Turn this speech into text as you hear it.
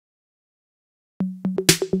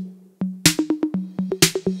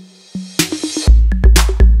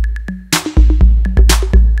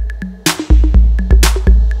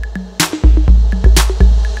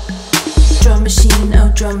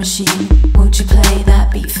drum machine, won't you play that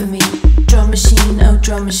beat for me? Drum machine, oh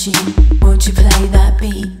drum machine, won't you play that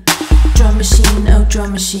beat? Drum machine, oh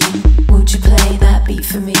drum machine, won't you play that beat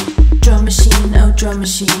for me? Drum machine, oh drum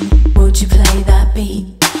machine, won't you play that beat?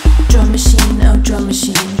 Drum machine, oh drum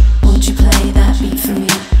machine, won't you play that beat for me?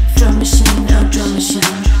 Drum machine, oh drum machine,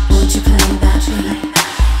 won't you play that beat?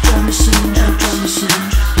 Drum machine, oh drum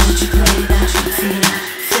machine, won't you play that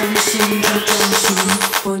beat for me? Drum machine, oh drum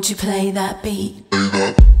machine, won't you play that beat?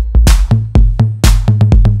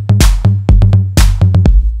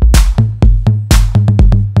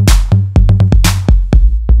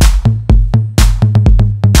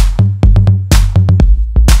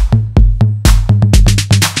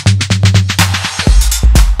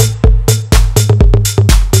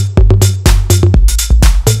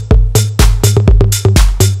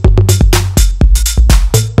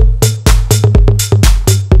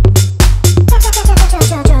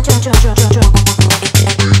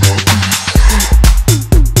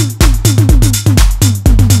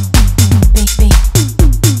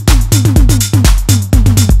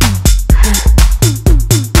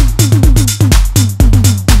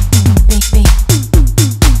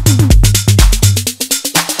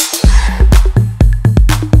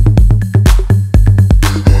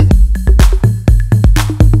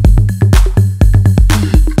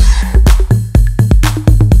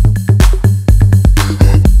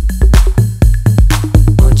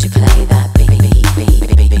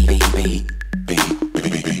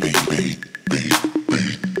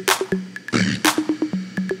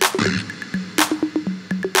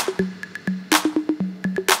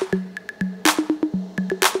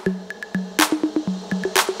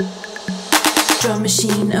 Drum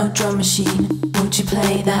machine, oh drum machine, won't you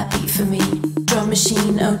play that beat for me? Drum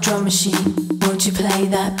machine, oh drum machine, won't you play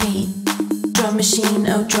that beat? Drum machine,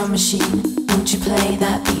 oh drum machine, won't you play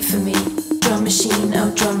that beat for me? Drum machine,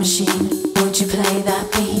 oh drum machine, won't you play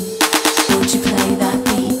that beat?